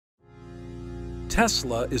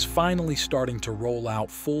Tesla is finally starting to roll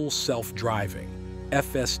out full self-driving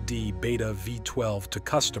FSD Beta v12 to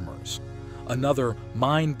customers, another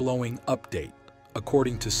mind-blowing update,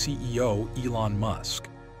 according to CEO Elon Musk.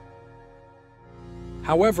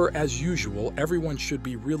 However, as usual, everyone should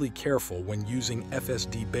be really careful when using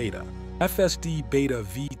FSD Beta. FSD Beta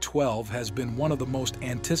v12 has been one of the most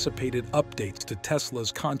anticipated updates to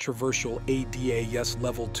Tesla's controversial ADAS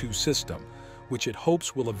Level 2 system, which it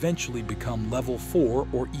hopes will eventually become Level 4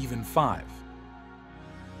 or even 5.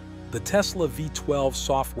 The Tesla V12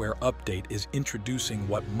 software update is introducing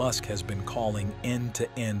what Musk has been calling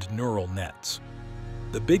end-to-end neural nets.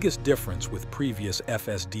 The biggest difference with previous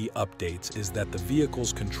FSD updates is that the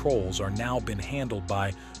vehicle's controls are now been handled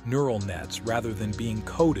by neural nets rather than being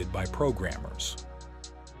coded by programmers.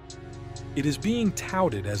 It is being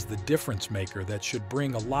touted as the difference maker that should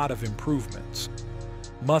bring a lot of improvements.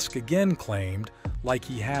 Musk again claimed, like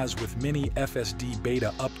he has with many FSD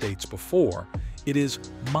Beta updates before, it is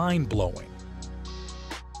mind-blowing.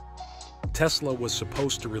 Tesla was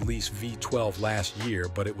supposed to release V12 last year,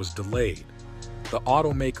 but it was delayed. The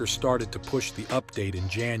automaker started to push the update in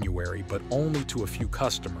January, but only to a few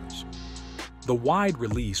customers. The wide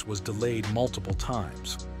release was delayed multiple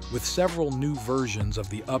times, with several new versions of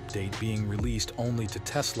the update being released only to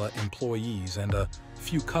Tesla employees and a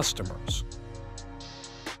few customers.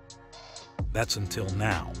 That's until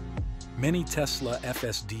now. Many Tesla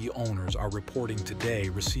FSD owners are reporting today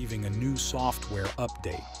receiving a new software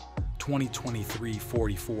update,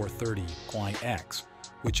 2023-4430-X,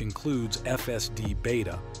 which includes FSD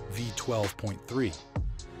Beta v12.3.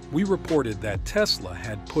 We reported that Tesla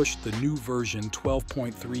had pushed the new version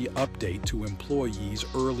 12.3 update to employees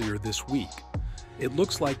earlier this week. It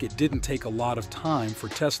looks like it didn't take a lot of time for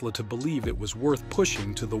Tesla to believe it was worth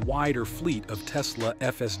pushing to the wider fleet of Tesla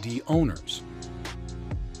FSD owners.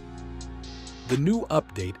 The new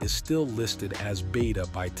update is still listed as beta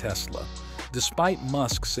by Tesla, despite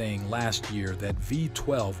Musk saying last year that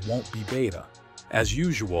V12 won't be beta. As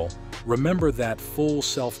usual, remember that full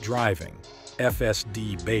self-driving,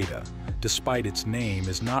 FSD Beta, despite its name,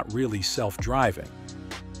 is not really self-driving.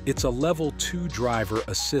 It's a Level 2 driver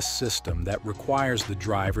assist system that requires the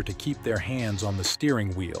driver to keep their hands on the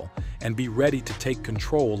steering wheel and be ready to take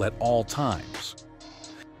control at all times.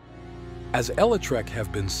 As Lyriq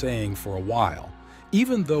have been saying for a while,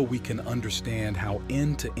 even though we can understand how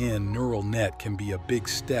end-to-end neural net can be a big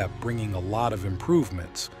step bringing a lot of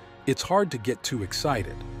improvements, it's hard to get too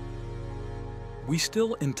excited. We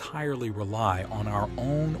still entirely rely on our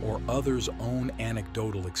own or others' own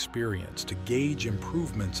anecdotal experience to gauge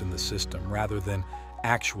improvements in the system rather than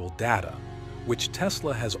actual data, which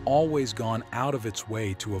Tesla has always gone out of its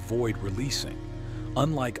way to avoid releasing,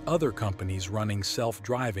 unlike other companies running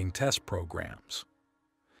self-driving test programs.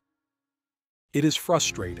 It is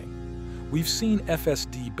frustrating. We've seen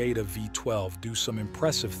FSD Beta v12 do some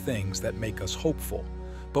impressive things that make us hopeful,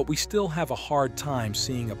 but we still have a hard time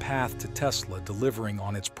seeing a path to Tesla delivering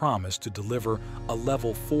on its promise to deliver a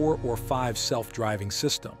Level 4 or 5 self-driving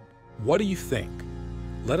system. What do you think?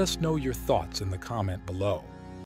 Let us know your thoughts in the comment below.